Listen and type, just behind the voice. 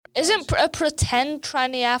Isn't a pretend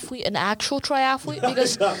tranny-athlete an actual triathlete?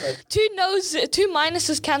 Because two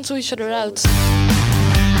minuses cancel each other out.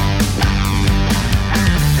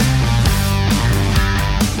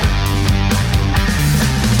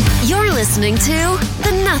 You're listening to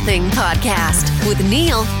The Nothing Podcast with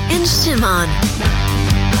Neil and Shimon.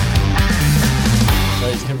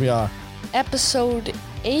 Right, here we are. Episode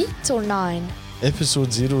 8 or 9?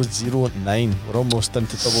 Episode 009. We're almost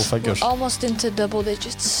into double figures. We're almost into double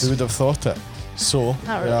digits. Who would have thought it? So,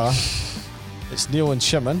 Not we really. are. It's Neil and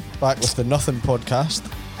Shimon back with the Nothing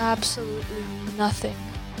Podcast. Absolutely nothing.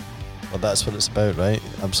 Well, that's what it's about, right?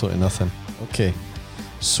 Absolutely nothing. Okay.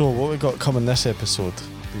 So, what we got coming this episode?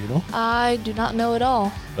 Do you know? I do not know at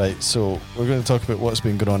all. Right, so we're going to talk about what's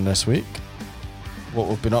been going on this week, what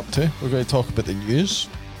we've been up to. We're going to talk about the news.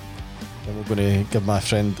 Then we're going to give my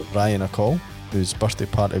friend Bryan a call, whose birthday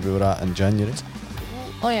party we were at in January.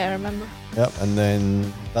 Oh yeah, I remember. Yep, and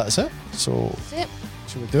then that's it. So, That's it.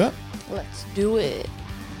 should we do it? Let's do it.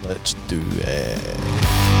 Let's do it.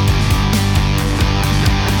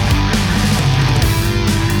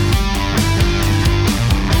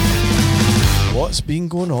 What's been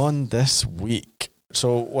going on this week?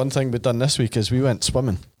 So one thing we've done this week is we went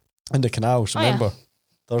swimming in the canals, remember?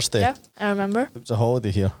 Thursday. Yeah, I remember. It was a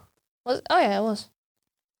holiday here. Oh yeah, it was.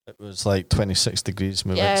 It was like 26 degrees.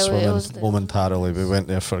 We Yeah, went it swimming was momentarily. We went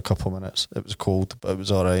there for a couple of minutes. It was cold, but it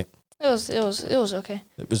was alright. It was okay.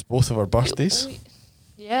 It was both of our birthdays.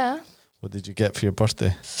 Yeah. What did you get for your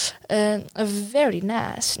birthday? A very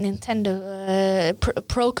nice Nintendo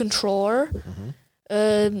Pro controller. Mm-hmm.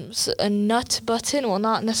 A nut button. Well,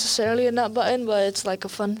 not necessarily a nut button, but it's like a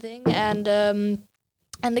fun thing. And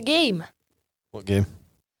the game. What game?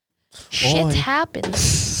 Shit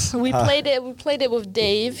happens. We played it. We played it with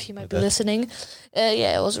Dave. He might be listening.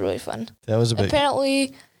 Yeah, it was really fun. Tell us about.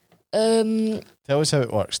 Apparently, Tell us how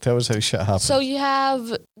it works. Tell us how shit happens. so you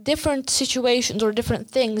have different situations or different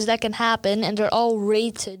things that can happen, and they're all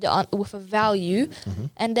rated with a value,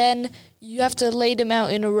 and then you have to lay them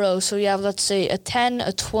out in a row. So you have, let's say, a 10,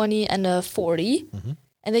 a 20, and a 40.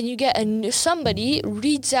 And then you get somebody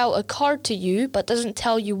reads out a card to you, but doesn't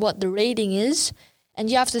tell you what the rating is. And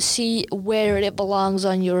you have to see where it belongs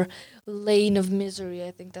on your lane of misery.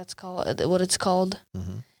 I think that's what it's called.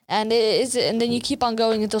 And and then you keep on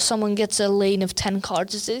going until someone gets a lane of 10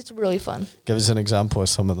 cards. It's really fun. Give us an example of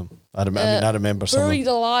some of them. I remember some of them. Buried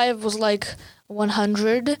Alive was like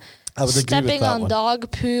 100. I would agree with Stepping that on one.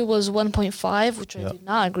 Dog Poo was 1.5, which I do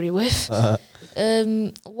not agree with.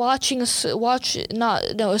 Watching a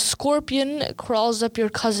scorpion crawls up your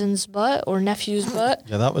cousin's butt or nephew's butt.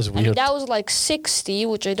 Yeah, that was I weird. mean, that was like 60,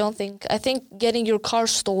 which I think getting your car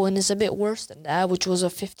stolen is a bit worse than that, which was a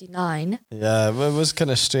 59. Yeah, it was kind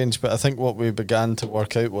of strange, but I think what we began to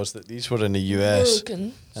work out was that these were in the US,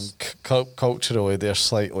 American. and culturally they're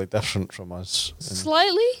slightly different from us. And,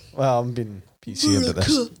 Slightly? well, I'm being PC about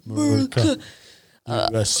this. America.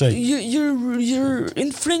 USA. You're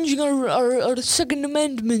infringing our Second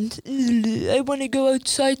Amendment. I want to go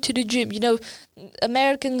outside to the gym. You know,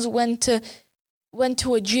 Americans went to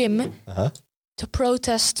a gym to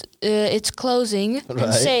protest its closing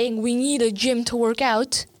and saying we need a gym to work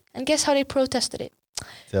out. And guess how they protested it?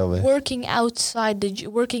 Tell me. Working out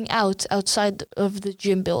outside of the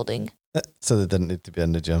gym building. So they didn't need to be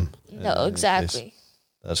in the gym. No, exactly.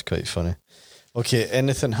 That's quite funny. Okay,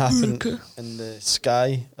 anything happen in the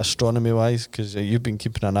sky, astronomy-wise? Because you've been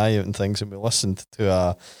keeping an eye out on things, and we listened to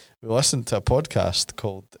a podcast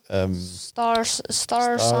called Star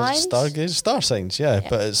Signs? Star Signs, yeah.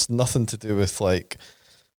 But it's nothing to do with, like,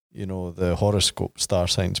 you know, the horoscope star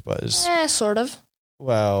signs, but it's... Sort of.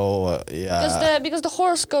 Well, yeah. Because the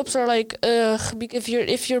horoscopes are like,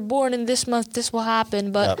 if you're born in this month, this will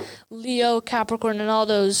happen. But Leo, Capricorn, and all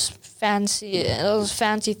those fancy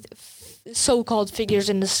so-called figures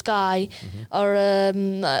in the sky are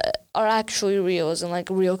actually real, and like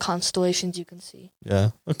real constellations you can see.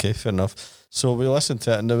 Yeah. Okay. Fair enough. So we listened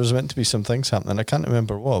to it, and there was meant to be some things happening. I can't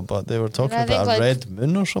remember what, but they were talking about a red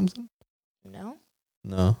moon or something.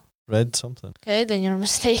 No. Red something. Okay, then you're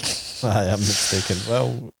mistaken. I am mistaken.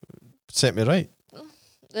 Well, set me right.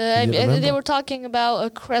 They were talking about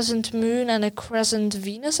a crescent moon and a crescent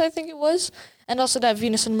Venus, I think it was. And also that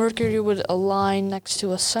Venus and Mercury would align next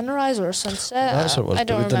to a sunrise or a sunset. That's what it was, I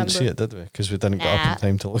don't but we remember. didn't see it, did we? Because we didn't get up in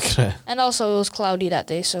time to look at it. And also it was cloudy that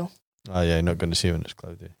day, so... Oh yeah, you're not going to see it when it's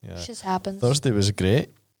cloudy. Yeah. Shit happens. Thursday was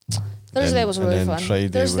great. Thursday was really fun. Friday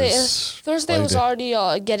Thursday was already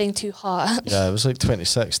getting too hot. Yeah, it was like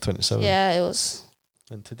 26, 27. Yeah, it was.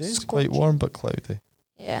 And today's scorching. quite warm but cloudy.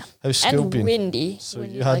 Yeah. How's school And been? windy. So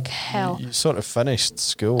windy you had like hell. You sort of finished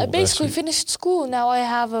school. I this basically week. finished school. Now I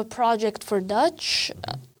have a project for Dutch,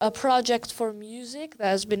 a project for music that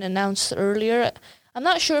has been announced earlier. I'm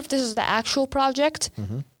not sure if this is the actual project,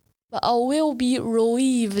 but I will be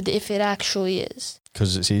relieved if it actually is.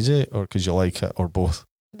 Because it's easy, or because you like it, or both?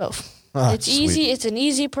 Both. It's easy. It's an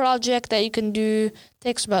easy project that you can do.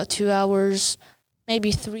 Takes about 2 hours,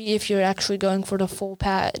 maybe 3 if you're actually going for the full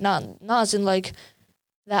Not as in like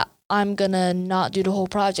that I'm gonna not do the whole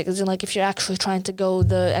project. As in like if you're actually trying to go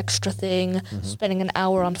the extra thing, spending an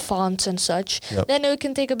hour on fonts and such, then it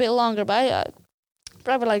can take a bit longer. But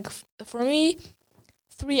probably like for me,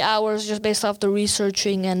 3 hours just based off the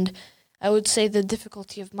researching, and I would say the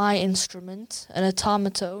difficulty of my instrument, an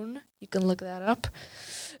automaton. You can look that up.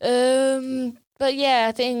 But yeah,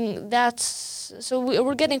 I think that's... So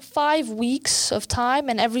we're getting 5 weeks of time,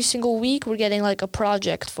 and every single week we're getting like a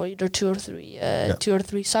project for either 2 or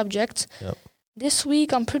 3 subjects. Yep. This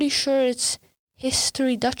week I'm pretty sure it's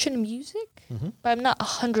history, Dutch, and music, but I'm not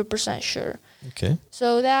 100% sure. Okay.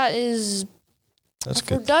 So that's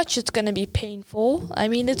for good. Dutch, it's going to be painful. I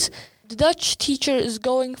mean, the Dutch teacher is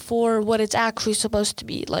going for what it's actually supposed to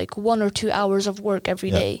be, like 1 or 2 hours of work every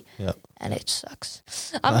day. Yep. And it sucks.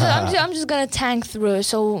 I'm just going to tank through it.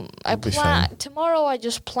 So tomorrow I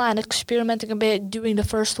just plan experimenting a bit, doing the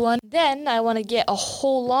first one. Then I want to get a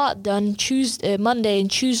whole lot done Monday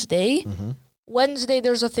and Tuesday. Wednesday,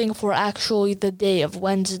 there's a thing for actually the day of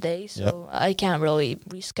Wednesday, so I can't really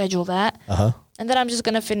reschedule that. And then I'm just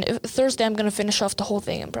going to Thursday, I'm going to finish off the whole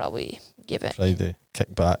thing and probably give it. Friday,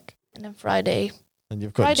 kick back. And then Friday. And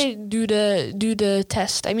you've got Friday, do the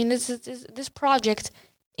test. I mean, this project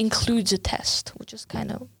includes a test, which is kind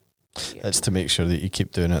of weird. It's to make sure that you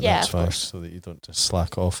keep doing it, that's why, so that you don't just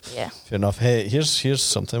slack off. Yeah. Fair enough. Hey, here's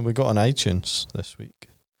something. We got on iTunes this week.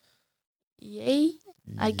 Yay,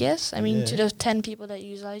 I guess. I mean, to the 10 people that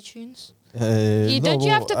use iTunes. Don't you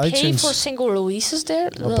have to pay iTunes, for single releases there?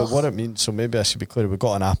 No, but what it means, so maybe I should be clear, we've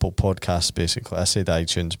got an Apple Podcast, basically. I said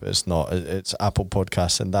iTunes, but it's not. It's Apple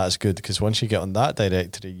Podcasts, and that's good, because once you get on that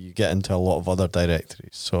directory, you get into a lot of other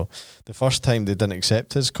directories. So the first time they didn't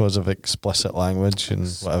accept us because of explicit language and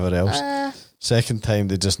whatever else. Second time,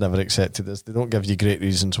 they just never accepted us. They don't give you great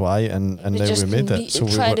reasons why, and now we made it. So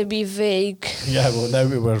to be vague. Yeah, well, now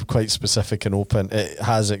we were quite specific and open. It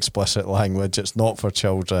has explicit language. It's not for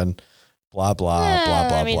children. Blah, blah, blah,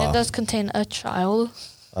 blah, I mean, blah. it does contain a child.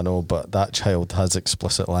 I know, but that child has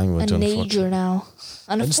explicit language, a major now.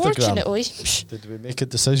 Unfortunately. Did we make a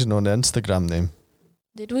decision on the Instagram name?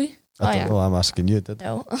 Did we? I don't know, I'm asking you,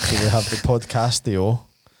 No. So we have the Podcastio.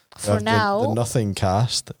 For now. The Nothing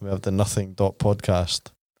Cast. We have the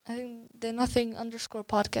Nothing.podcast. I think the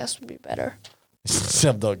Nothing_podcast would be better.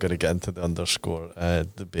 I'm not going to get into the underscore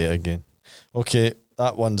debate again. Okay,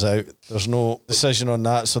 that one's out. There's no decision on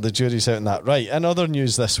that, so the jury's out on that. Right, in other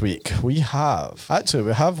news this week, we have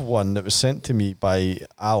one that was sent to me by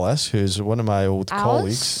Alice, who's one of my old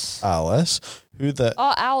colleagues. Alice.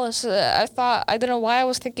 Alice. I don't know why I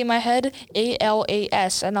was thinking in my head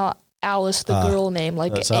ALAS and not Alice, the girl name,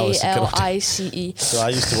 like ALICE. So I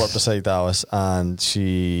used to work beside Alice, and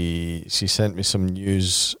she sent me some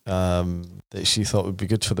news that she thought would be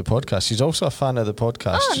good for the podcast. She's also a fan of the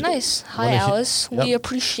podcast. Oh, nice. Hi, Alice. We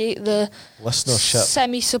appreciate the listenership.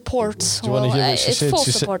 Semi-support. Do you want to hear what she said? It's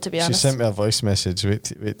full support, to be honest. She sent me a voice message. Wait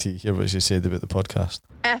till you hear what she said about the podcast.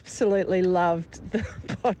 Absolutely loved the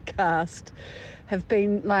podcast. Have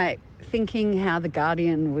been thinking how The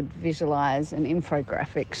Guardian would visualise an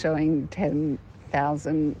infographic showing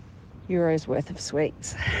 10,000 euros worth of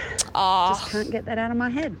sweets. Just can't get that out of my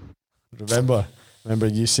head. Remember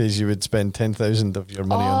you says you would spend 10,000 of your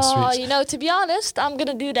money on sweets. To be honest, I'm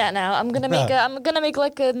gonna do that now. I'm gonna make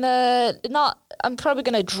I'm probably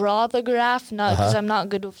gonna draw the graph, because I'm not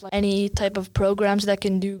good with any type of programs that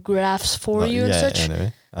can do graphs for you and such.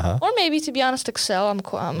 Anyway. Or maybe, to be honest, Excel.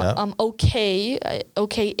 I'm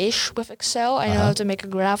okay-ish with Excel. I know how to make a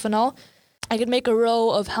graph and all. I could make a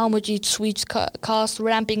row of how much each sweet cost,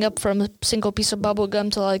 ramping up from a single piece of bubble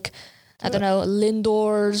gum to I don't know,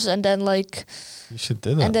 Lindor's, and then you should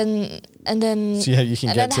do that. And then see how you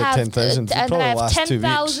can get to 10,000. And then I have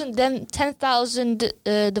 10,000. Then 10,000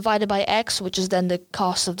 divided by X, which is then the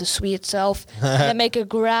cost of the sweet itself. And then make a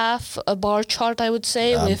graph, a bar chart, I would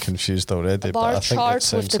say. I'm confused already. A bar but I think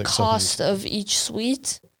chart with the cost of each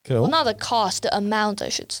sweet. Cool. Well, not the cost, the amount, I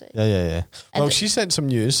should say. Yeah. Well, she sent some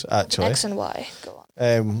news actually. X and Y. Go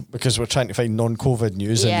on. Because we're trying to find non-COVID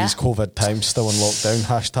news in these COVID times, still in lockdown,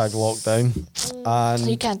 #lockdown. And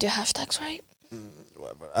you can't do hashtags, right?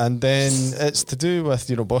 Whatever. And then it's to do with,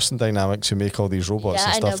 Boston Dynamics, who make all these robots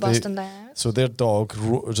and stuff. I know Boston Dynamics. So their dog,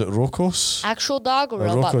 is it Rokos? Actual dog or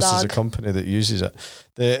robot Rokos dog? is a company that uses it.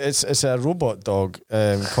 It's a robot dog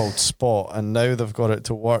called Spot, and now they've got it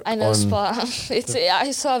to work. I know on Spot.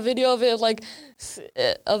 I saw a video of it,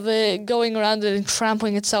 of it going around and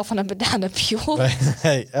trampling itself on a banana peel.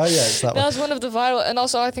 Right. Oh yeah, it's that That was one of the viral, and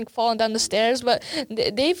also I think falling down the stairs. But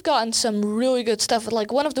they've gotten some really good stuff.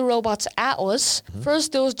 Like one of the robots, Atlas.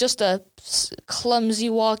 First, it was just a clumsy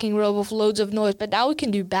walking robot with loads of noise, but now it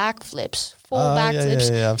can do backflips, full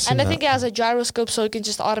backflips. Yeah, I've seen and I that. think it has a gyroscope, so it can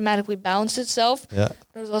just automatically balance itself. Yeah,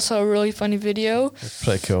 There was also a really funny video it's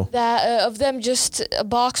pretty cool. that of them just a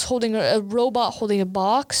robot holding a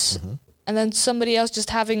box. And then somebody else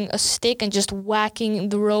just having a stick and just whacking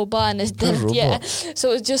the robot, and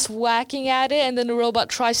so it's just whacking at it, and then the robot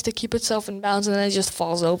tries to keep itself in bounds, and then it just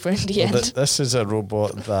falls over in the end. This is a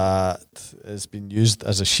robot that has been used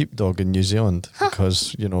as a sheepdog in New Zealand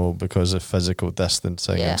because of physical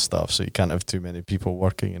distancing and stuff. So you can't have too many people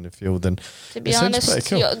working in the field. And To be honest,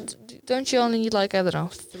 cool. don't you only need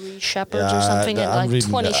 3 shepherds or something, and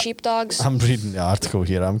 20 sheepdogs? I'm reading the article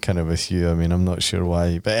here. I'm kind of with you. I mean, I'm not sure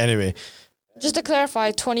why, but anyway. Just to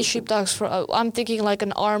clarify, 20 sheepdogs I'm thinking like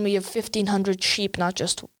an army of 1,500 sheep, not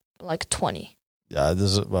just 20. Yeah,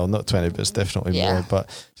 not 20, but it's definitely more. But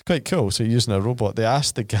it's quite cool. So you're using a robot. They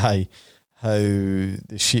asked the guy how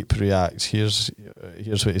the sheep reacts. Here's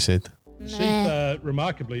what he said. Sheep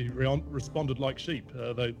remarkably responded like sheep.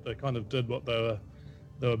 They kind of did what they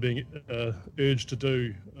were being urged to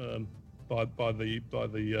do by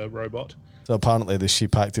the robot. So apparently the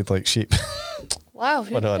sheep acted like sheep. Wow,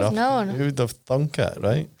 who would have known? Who would have thunk it,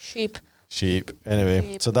 right? Sheep.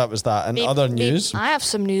 Anyway, so that was that. And other news? I have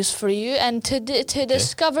some news for you. And to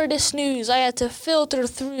discover this news, I had to filter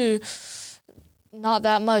through not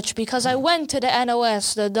that much because I went to the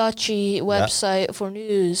NOS, the Dutchy website for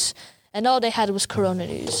news, and all they had was Corona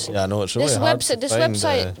news. Yeah, no, it's really hard to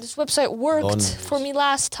find this website worked for me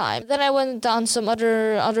last time. Then I went on some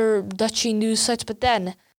other Dutchy news sites, but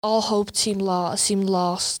then all hope seemed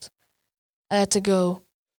lost. I had to go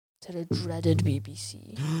to the dreaded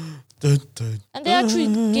BBC. And they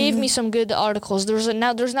actually gave me some good articles. There's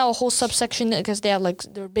now a whole subsection because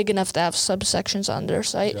they're big enough to have subsections on their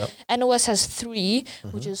site. Yep. NOS has 3,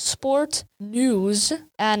 which is sport, news,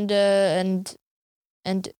 and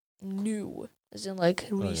new, as in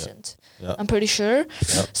recent. Yeah. I'm pretty sure.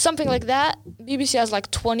 Yep. Something like that. BBC has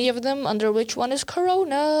 20 of them, under which one is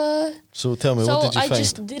Corona. So tell me, what did you find? So I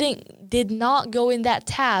just did not go in that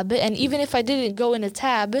tab, and even if I didn't go in a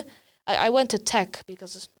tab, I went to tech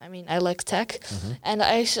because I like tech, and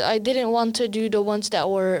I didn't want to do the ones that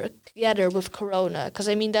were together with Corona because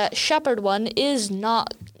that Shepherd one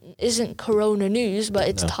isn't Corona news, but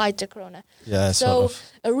it's tied to Corona. Yeah. So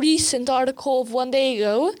a recent article of one day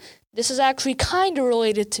ago. This is actually kind of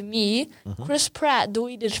related to me. Chris Pratt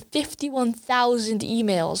deleted 51,000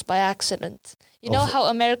 emails by accident. You know how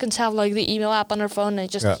Americans have the email app on their phone and it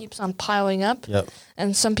just keeps on piling up? Yep.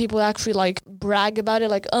 And some people actually brag about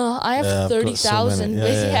it I have 30,000.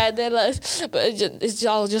 So but it's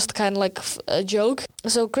all just kind of a joke.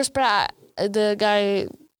 So Chris Pratt, the guy,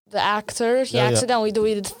 the actor, he accidentally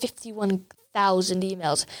deleted 51,000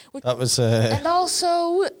 emails. That was... And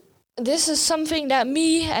also... This is something that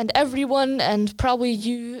me and everyone and probably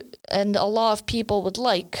you and a lot of people would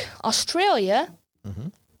like. Australia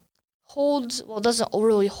doesn't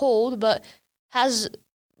really hold, but has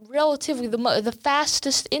relatively the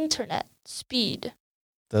fastest internet speed.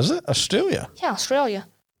 Does it? Australia? Yeah, Australia.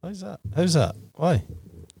 How's that? Why?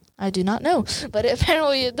 I do not know, but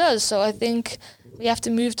apparently it does. So I think we have to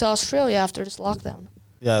move to Australia after this lockdown.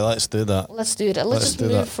 Yeah, let's do that. Let's do that. Let's just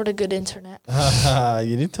move for the good internet.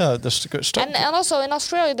 You need to have and also in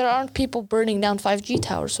Australia there aren't people burning down 5G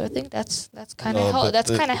towers, so I think that's kind of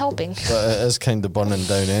helping. But it is kind of burning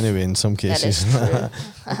down anyway in some cases.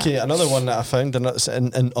 Okay, another one that I found in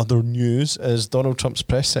other news is Donald Trump's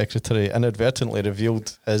press secretary inadvertently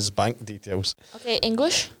revealed his bank details. Okay,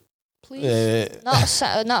 English. Please.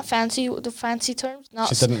 Not fancy the fancy terms.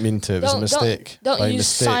 She didn't mean to. It was a mistake. Don't use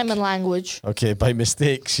Simon language. Okay, by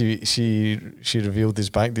mistake, she revealed his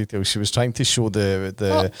bank details. She was trying to show the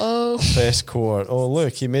press corps. Oh,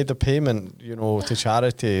 look, he made a payment, to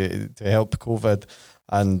charity to help COVID,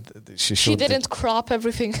 and she didn't crop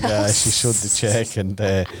everything else. Yeah, she showed the check, and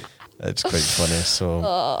it's quite funny. So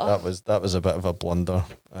that was a bit of a blunder.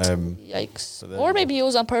 Yikes! So or maybe it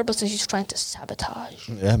was on purpose, and she's trying to sabotage.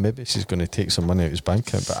 Yeah, maybe she's going to take some money out of his bank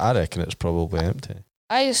account, but I reckon it's probably empty.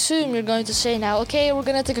 I assume you're going to say now, okay, we're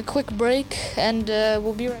going to take a quick break, and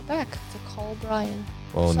we'll be right back to call Bryan.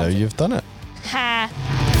 Well, now you've done it. Ha!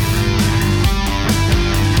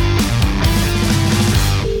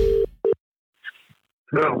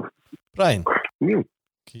 Well, Bryan, Neil.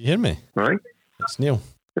 can you hear me? Right? It's Neil.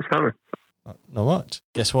 What's happening? Not much.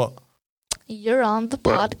 Guess what? You're on the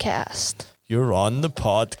podcast. You're on the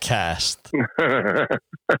podcast.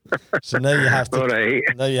 So now you have to. All right.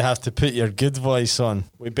 Now you have to put your good voice on.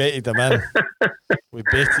 We baited them in. We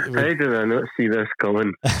baited. How did I not see this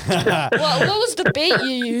coming? What was the bait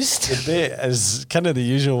you used? The bait is kind of the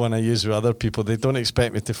usual one I use with other people. They don't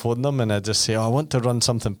expect me to phone them, and I just say, "Oh, I want to run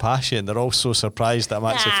something past you," and they're all so surprised that I'm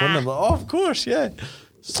actually phoning them. Like, oh, of course, yeah.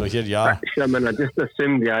 So here you are. I mean, I just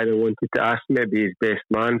assumed the either wanted to ask me to be his best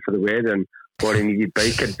man for the wedding, or he needed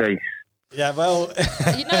bike advice. Yeah, well,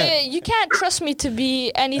 You can't trust me to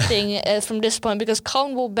be anything from this point because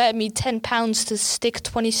Colin will bet me £10 to stick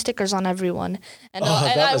 20 stickers on everyone, and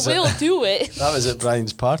I will do it. That was at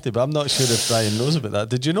Brian's party, but I'm not sure if Bryan knows about that.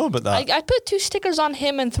 Did you know about that? I put 2 stickers on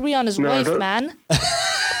him and 3 on his wife, man.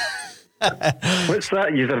 What's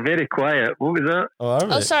that? You're very quiet. What was that?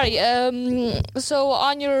 Oh, sorry. So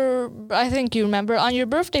on I think you remember, on your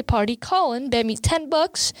birthday party, Colin bet me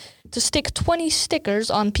 $10 to stick 20 stickers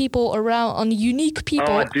on people on unique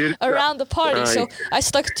people around the party. So I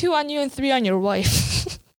stuck 2 on you and 3 on your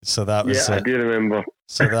wife. So that was. Yeah, I do remember.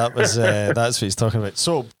 So that was. That's what he's talking about.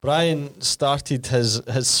 So Bryan started his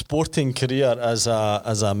sporting career as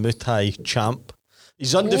a Muay Thai champ.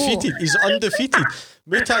 He's undefeated. He's undefeated.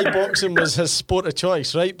 Muay Thai boxing was his sport of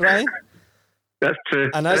choice, right, Bryan? That's true.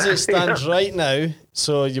 And as it stands right now,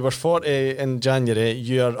 so you were 40 in January,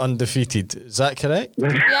 you are undefeated. Is that correct? To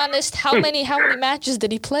be honest, how many matches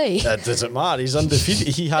did he play? That doesn't matter. He's undefeated.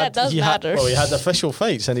 He had official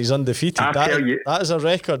fights and he's undefeated. That is a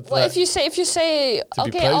record. Well, if you say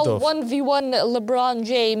okay, I'll 1v1 LeBron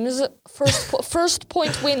James, first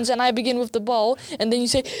point wins, and I begin with the ball, and then you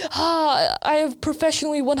say, I have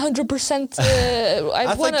professionally 100%.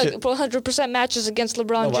 I've won 100% matches against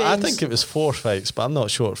LeBron James. I think it was 4 fights, but I'm not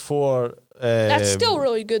sure. 4. That's still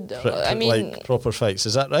really good, though. I mean, like proper fights.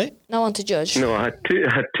 Is that right? No one to judge. No, I had 2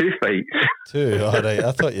 fights. 2. All right.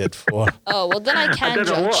 I thought you had 4. Oh well, then I can't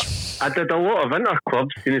judge. I did a lot of interclubs.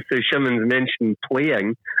 Since Shimon's mentioned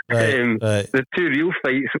playing, the 2 real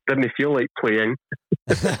fights didn't feel like playing.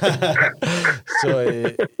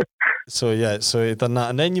 So you done that,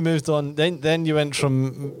 and then you moved on. Then you went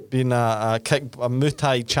from being a Muay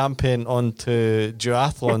Thai champion on to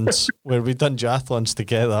duathlons, where we done duathlons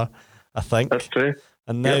together, I think. That's true.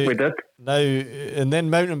 And now, we did. And then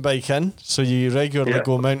mountain biking. So you regularly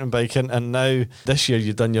go mountain biking, and now this year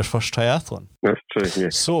you've done your first triathlon. That's true. Yeah.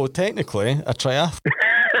 So technically, a triathlon.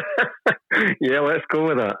 Yeah, let's go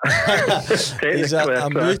with that. He's a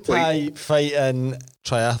Muay Thai fighting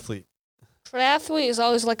triathlete. Triathlete is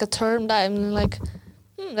always like a term that I'm like,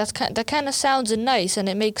 that kind of sounds nice and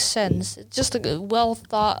it makes sense. It's just a well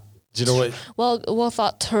thought. Do you know what? Well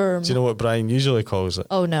thought term. Do you know what Bryan usually calls it?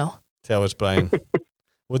 Oh no. Tell us, Bryan.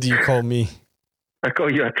 What do you call me? I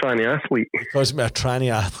call you a tranny-athlete. He calls me a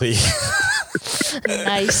tranny-athlete.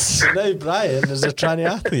 Nice. So now Bryan is a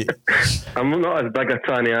tranny-athlete. I'm not as big a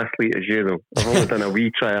tranny-athlete as you, though. I've only done a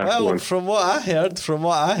wee triathlon. Well, from what I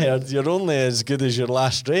heard, you're only as good as your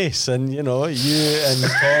last race, and you know you and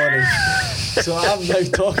Con. So I'm now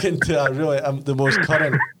talking to I'm the most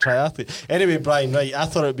current triathlete. Anyway, Bryan, right? I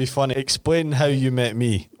thought it'd be funny. Explain how you met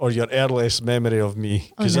me, or your earliest memory of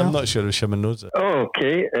me, because I'm not sure if Shimon knows it. Oh,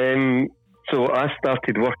 okay. So I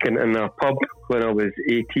started working in a pub when I was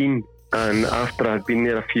 18. And after I'd been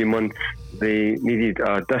there a few months, they needed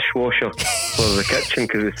a dishwasher for the kitchen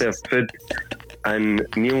because they served food. And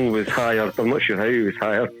Neil was hired. I'm not sure how he was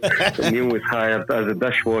hired, but Neil was hired as a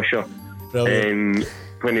dishwasher when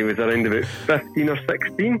he was around about 15 or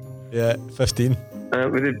 16. Yeah, 15.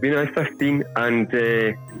 Would it been 15? And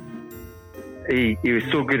he was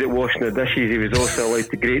so good at washing the dishes, he was also allowed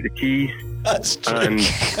to grate the cheese. That's true.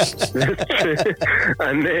 That's true.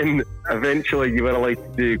 And then eventually you were allowed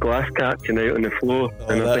to do glass catching out on the floor. Oh,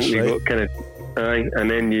 and I think you right. got and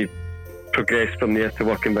then you progressed from there to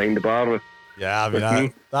working behind the bar with. Yeah, I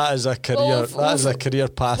mean that is a career. That is a career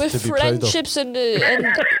path to be proud of. With friendships and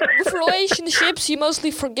with relationships, you mostly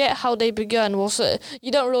forget how they began. Well, so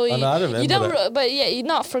you don't really. I remember you don't. But yeah, you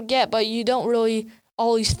not forget, but you don't really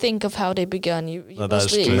always think of how they began. You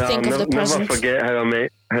mostly think of the present. Never forget how I met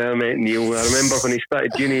Neil. I remember when he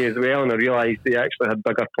started uni as well, and I realised he actually had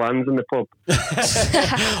bigger plans in the pub.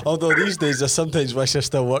 Although these days I sometimes wish I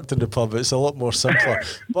still worked in the pub. It's a lot more simpler.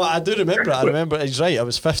 But I do remember it. I remember he's right. I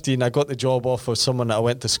was 15. I got the job off of someone that I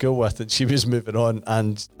went to school with, and she was moving on,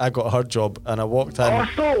 and I got her job, and I walked in. Oh, I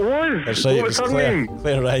thought it was. That's right. What it was her Claire, name?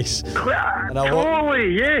 Claire Rice.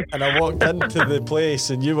 Totally, yeah. And I walked into the place,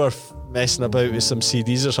 and you were messing about with some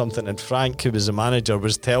CDs or something, and Frank, who was the manager,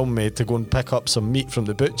 was telling me to go and pick up some meat from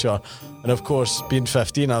the butcher. And of course, being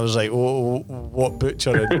 15, I was like, oh, what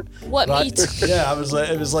butcher? And What meat? Yeah, I was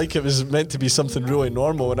like, it was meant to be something really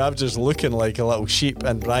normal, and I was just looking like a little sheep.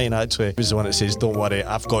 And Bryan actually was the one that says, don't worry,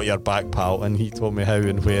 I've got your back, pal. And he told me how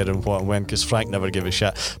and where and what and when, because Frank never gave a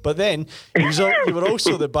shit. But then you were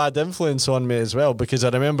also the bad influence on me as well, because I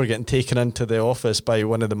remember getting taken into the office by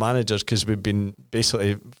one of the managers because we'd been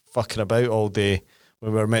basically fucking about all day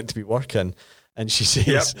when we were meant to be working. And she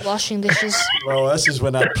says, Washing dishes. well, this is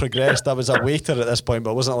when I progressed. I was a waiter at this point,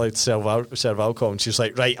 but I wasn't allowed to serve alcohol. And she was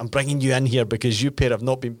like, right, I'm bringing you in here because you pair have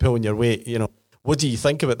not been pulling your weight. You know, what do you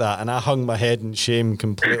think about that? And I hung my head in shame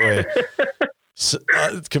completely.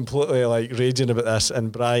 Completely like raging about this.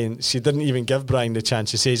 And Bryan, she didn't even give Bryan the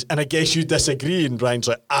chance. She says, and I guess you disagree. And Bryan's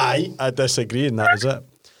like, I disagree. And that was it.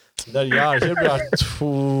 There you are. Here we are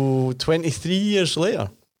 23 years later.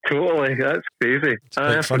 Totally, that's crazy.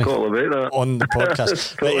 I forgot all about that. On the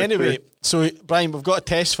podcast. Right, anyway, so Bryan, we've got a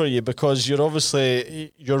test for you because you're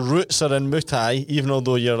obviously, your roots are in Muay Thai, even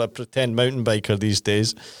although you're a pretend mountain biker these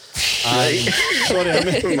days. Sorry, I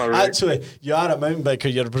mean, actually, you are a mountain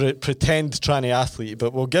biker, you're a pretend tranny-athlete,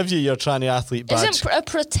 but we'll give you your tranny-athlete badge. Isn't a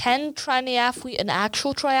pretend tranny-athlete an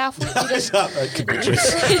actual triathlete? That could be true.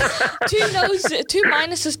 Two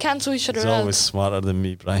minuses cancel each other He's out. always smarter than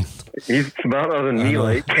me, Bryan. He's smarter than me,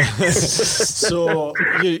 like. So,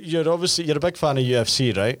 you're a big fan of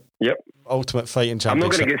UFC, right? Yep. Ultimate Fighting I'm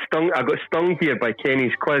not Championship. going to get stung. I got stung here by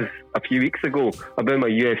Kenny's quiz a few weeks ago about my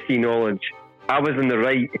UFC knowledge. I was in the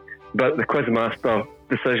right, but the quizmaster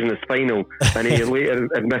decision is final, and he later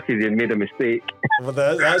admitted he had made a mistake. Well,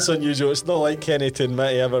 that's unusual. It's not like Kenny to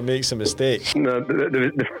admit he ever makes a mistake. No,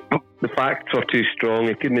 the facts were too strong.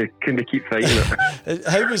 He couldn't keep fighting it.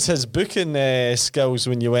 How was his booking skills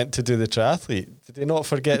when you went to do the triathlete? Did he not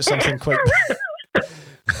forget something quite...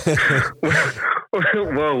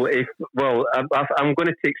 Well, I'm going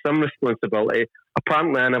to take some responsibility.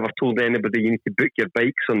 Apparently, I never told anybody you need to book your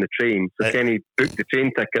bikes on the train. So Kenny booked the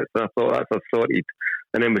train tickets, and I thought that's all sorted.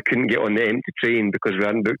 And then we couldn't get on the empty train because we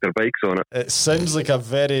hadn't booked our bikes on it. It sounds like a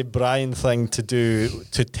very Bryan thing to do,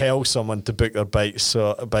 to tell someone to book their bikes.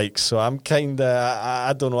 So I'm kind of,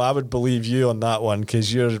 I don't know, I would believe you on that one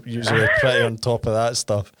because you're usually pretty on top of that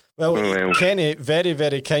stuff. Well, Kenny very,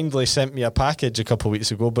 very kindly sent me a package a couple of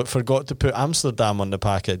weeks ago, but forgot to put Amsterdam on the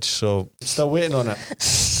package, so still waiting on it.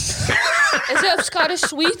 Is it of Scottish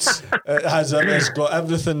sweets? It's got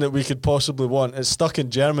everything that we could possibly want. It's stuck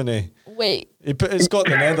in Germany. Wait. It's got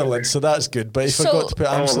the Netherlands, so that's good, but he forgot to put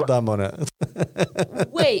Amsterdam on it.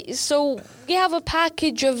 Wait, so we have a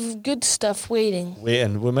package of good stuff waiting. We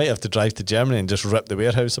might have to drive to Germany and just rip the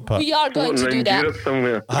warehouse apart. We are going to do that.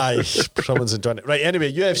 Somewhere. Aye, someone's enjoying it. Right,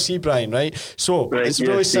 anyway, UFC, Bryan, right? So, it's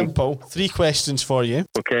really simple. 3 questions for you.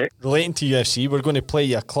 Okay. Relating to UFC, we're going to play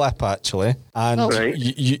you a clip, actually. And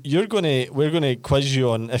we're going to quiz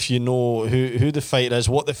you on if you know who the fighter is,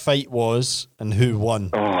 what the fight was, and who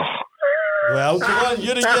won. Oh. Well, come on,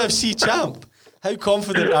 you're a UFC champ. How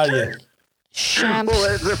confident are you? Champ.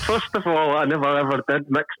 Well, first of all, I never ever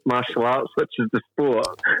did mixed martial arts, which is the sport.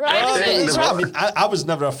 Right. I was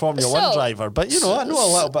never a Formula 1 driver, but I know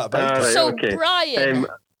a little bit about it. So, okay. Bryan.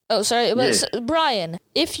 Bryan,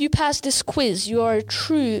 if you pass this quiz, you are a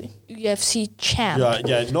true UFC champ.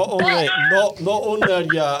 Yeah. Not only are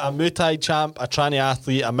you a Muay Thai champ, a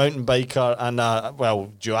tranny-athlete, a mountain biker, and a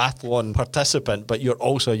duathlon participant, but you're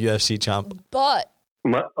also a UFC champ. But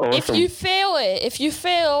awesome. if you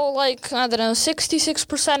fail like, I don't know,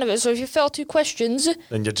 66% of it, so if you fail 2 questions,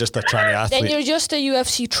 then you're just a tranny-athlete. Then you're just a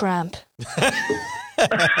UFC tramp.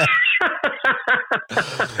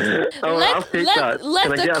 I'll take that.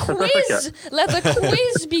 Let the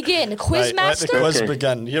quiz begin. Quizmaster. Let the quiz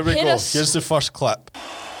begin. Here we go. Here's the first clip.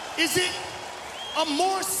 Is it a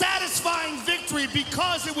more satisfying victory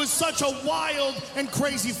because it was such a wild and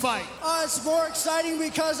crazy fight? It's more exciting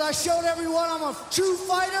because I showed everyone I'm a true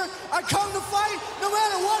fighter. I come to fight. No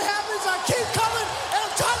matter what happens, I keep coming, and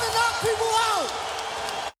I'm trying to knock people out.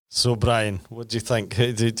 So, Bryan, what do you think?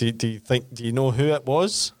 Do you know who it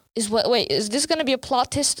was? Is this going to be a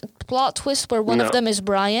plot twist where one of them is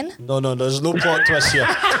Bryan? No, there's no plot twist here.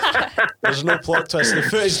 There's no plot twist. The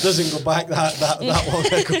footage doesn't go back that long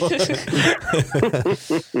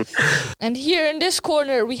ago. And here in this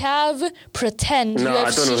corner we have pretend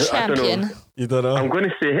UFC champion. You don't know? I'm going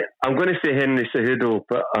to say Henry Cejudo,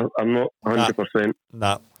 but I'm not 100%.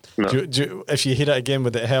 Nah. No. If you hear it again,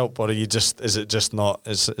 would it help, or is it just not?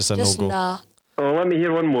 It's a no-go. Nah. Oh, let me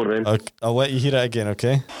hear one more then. I'll let you hear it again,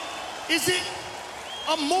 okay? Is it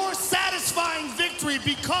a more satisfying victory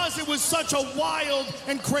because it was such a wild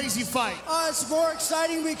and crazy fight. It's more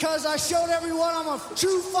exciting because I showed everyone I'm a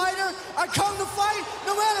true fighter. I come to fight.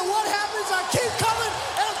 No matter what happens, I keep coming,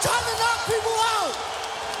 and I'm trying to knock people out.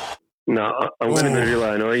 No, I'm going to be really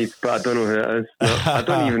annoyed, but I don't know who it is. No,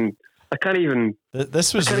 I can't even.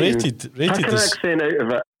 This was rated as accent out of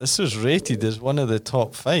it. This was rated as one of the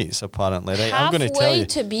top fights, apparently. Right, I'm going to tell you.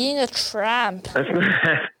 Halfway to being a tramp.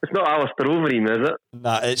 It's not Alistair Overeem, is it?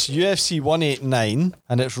 Nah, it's UFC 189,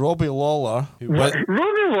 and it's Robbie Lawler who went.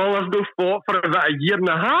 Robbie Lawler's no fought for about a year and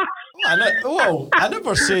a half. I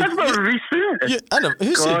never said. That's not recent.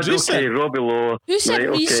 Who said recent? Okay, Robbie Lawler. Who said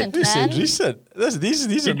recent, Who man? said recent?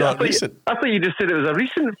 These are not recent. I thought you just said it was a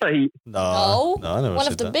recent fight. No, I never one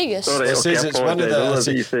said of the that. biggest. All right, It says it's one of the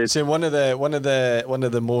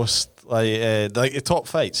most like the top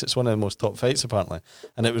fights. It's one of the most top fights apparently,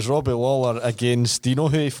 and it was Robbie Lawler against. Do you know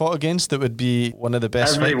who he fought against? That would be one of the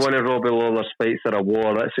best. Every fights? one of Robbie Lawler's fights are a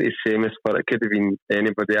war. That's what he's famous for. It could have been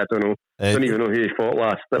anybody. I don't know. I don't even know who he fought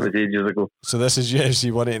last. That was ages ago. So this is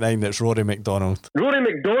UFC 189. That's Rory McDonald. Rory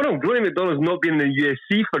McDonald's not been in the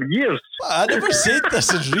UFC for years. I never said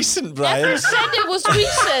this is recent, Brian. Never said it was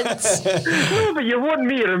recent. No, but you want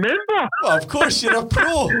me to remember. Well, of course, you're a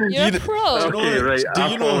pro. You're a pro. Okay, right.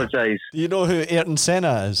 I apologise. Do you know who Ayrton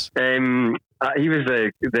Senna is? He was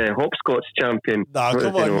the hopscotch champion. Nah,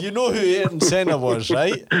 come on. You know who Ayrton Senna was,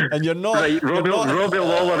 right? And you're not. Right, Robbie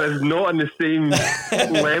Lawler is not on the same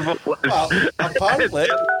level. Well,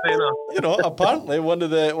 apparently, one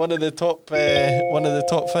of the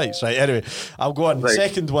top fights. Right. Anyway, I'll go on. Right.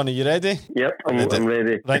 Second one. Are you ready? Yep, I'm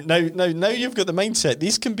ready. Right now you've got the mindset.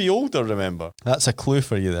 These can be older. Remember, that's a clue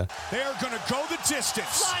for you there. They're going to go the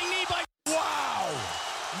distance. Flying knee by. Wow!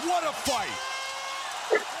 What a fight!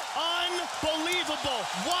 Unbelievable!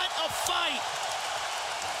 What a fight!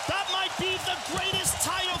 That might be the greatest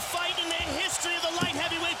title fight in the history of the light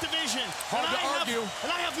heavyweight division. Hard to argue.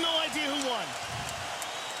 And I have no idea who won.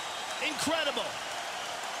 Incredible.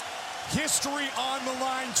 History on the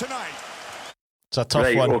line tonight. It's a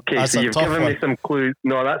tough one. Okay, that's so you've given me some clues.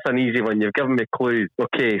 No, that's an easy one. You've given me clues.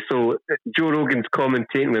 Okay, so Joe Rogan's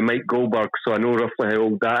commentating with Mike Goldberg, so I know roughly how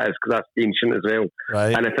old that is because that's ancient as well.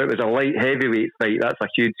 Right. And if it was a light heavyweight fight, that's a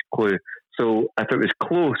huge clue. So if it was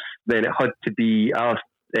close, then it had to be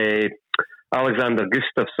Alexander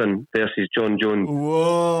Gustafsson versus John Jones.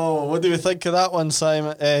 Whoa! What do you think of that one,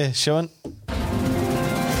 Simon? Sean?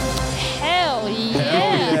 Hell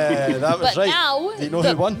yeah! That was but right. Now, do you know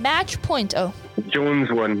who won? Match point. Oh,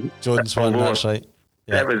 Jones won. That's right.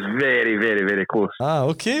 Yeah. That was very, very, very close.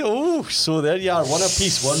 Okay. Oh, so there you are. One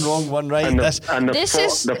apiece, one wrong, one right. And this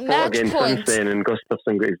is match again point. Since then, and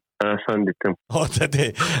Gustafsson got his ass handed to him. Oh, did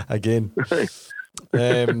he? Again.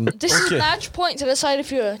 This is match point to decide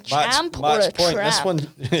if you're a champ or a point. trap. This one,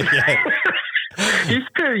 yeah.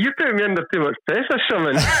 You put me under too much pressure,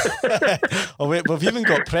 Sherman. Oh wait, we've even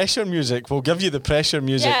got pressure music. We'll give you the pressure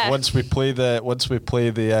music once we play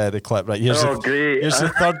the clip. Right, here's great. Here's the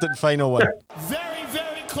third and final one. Very,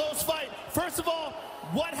 very close fight. First of all,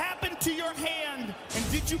 what happened to your hand,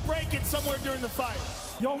 and did you break it somewhere during the fight?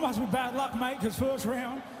 Y'all must be bad luck, mate, because first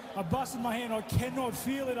round, I busted my hand. I cannot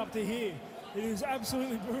feel it up to here. It is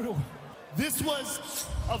absolutely brutal. This was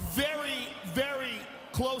a very, very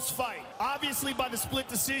close fight. Obviously by the split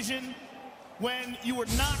decision, when you were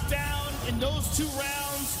knocked down in those 2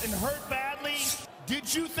 rounds and hurt badly,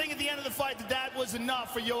 did you think at the end of the fight that was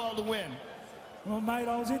enough for Yoel to win? Well, mate,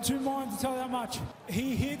 I was in 2 minds to tell you that much.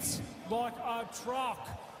 He hits like a truck.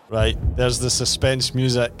 Right, there's the suspense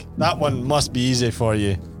music. That one must be easy for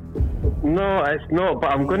you. No, it's not,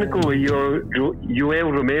 but I'm going to go with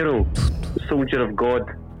Yoel Romero, Soldier of God.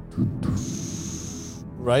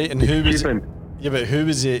 Right, and who was... Yeah, but who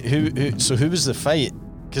was it? Who was the fight?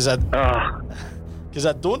 Because I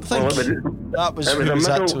don't think that was who was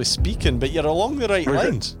actually speaking. But you're along the right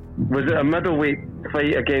lines. Was it a middleweight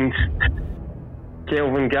fight against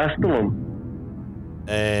Kelvin Gastelum?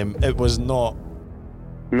 It was not.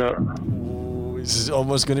 No. Oh, it's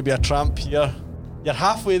almost going to be a tramp here. You're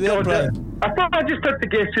halfway there, Bryan. I thought I just had to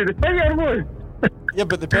guess who the fighter was. Yeah,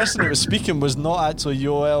 but the person that was speaking was not actually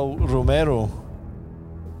Yoel Romero.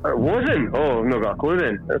 It wasn't? Oh, I've not got a clue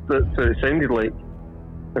then. That's what it sounded like.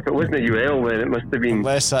 If it wasn't a UL, then it must have been...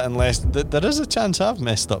 Unless there is a chance I've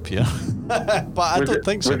messed up here. But I don't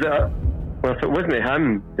think so. Well, if it wasn't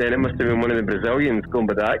him, then it must have been one of the Brazilians going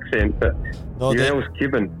by the accent, but no, UL's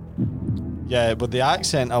Cuban. Yeah, but the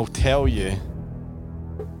accent, I'll tell you,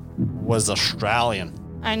 was Australian.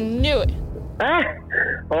 I knew it.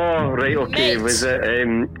 Oh, right, okay. Mate. Was it...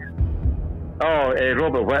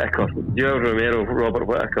 Robert Whittaker. Joel Romero, Robert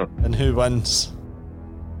Whittaker. And who wins?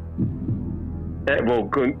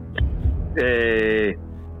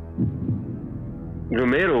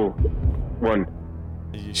 Romero won.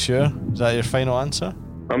 Are you sure? Is that your final answer?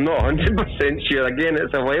 I'm not 100% sure. Again,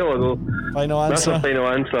 it's a while ago. Final That's answer? my final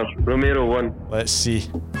answer. Romero won. Let's see.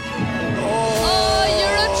 Oh,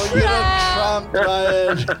 you're a tramp.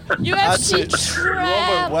 Brian. UFC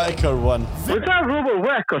tramp. Robert Whittaker won. Was that Robert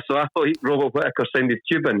Whittaker? So I thought Robert Whittaker sounded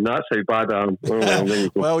Cuban. That's how bad I am. Oh, well, there you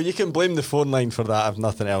go. Well, you can blame the phone line for that, if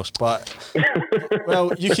nothing else. But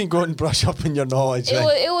well, you can go and brush up on your knowledge.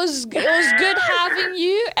 It was good having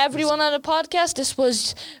you, everyone on the podcast. This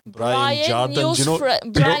was Brian Jardin. Neil's Do you know,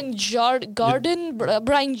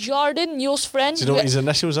 Brian Jardin, Neil's friend. Do you know what his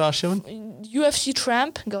initials are, Shimon? UFC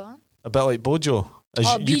tramp. Go on. A bit like Bojo.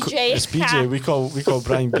 BJ. It's BJ. We call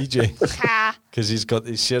Brian BJ because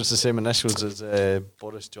he shares the same initials as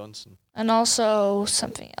Boris Johnson. And also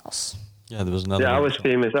something else. Yeah, there was another. Yeah, I was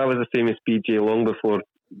famous. I was a famous BJ long before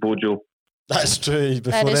Bojo. That's true.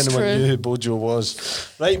 Before anyone knew who Bojo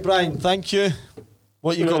was. Right, Brian. Thank you.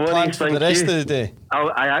 What you got planned for the rest of the day?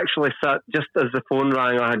 I actually sat just as the phone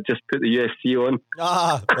rang. I had just put the UFC on.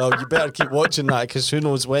 Well, you better keep watching that because who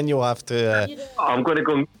knows when you'll have to. I'm going to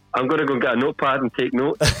go and get a notepad and take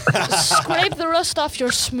notes. Scrape the rust off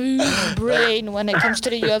your smooth brain when it comes to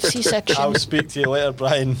the UFC section. I'll speak to you later,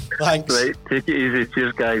 Brian. Thanks. Right, take it easy.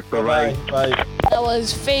 Cheers, guys. Bye-bye. Bye. That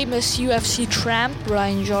was famous UFC tramp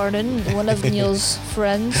Brian Jardin, one of Neil's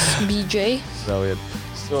friends, BJ. Brilliant.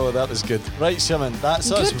 So that was good. Right, Shimon, that's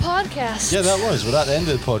good us. Good podcast. Yeah, that was. We're at the end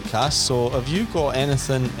of the podcast. So have you got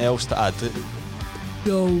anything else to add?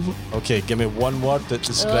 No. Okay, give me one word that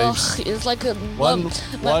describes. It's like my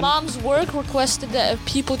mom's work requested that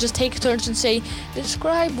people just take turns and say,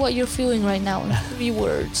 describe what you're feeling right now in 3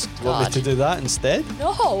 words. You want me to do that instead?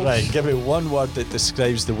 No. Right, give me one word that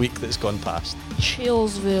describes the week that's gone past.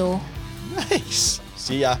 Chillsville. Nice.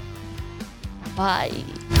 See ya. Bye.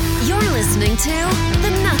 You're listening to The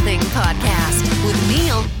Nothing Podcast with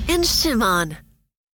Neil and Shimon.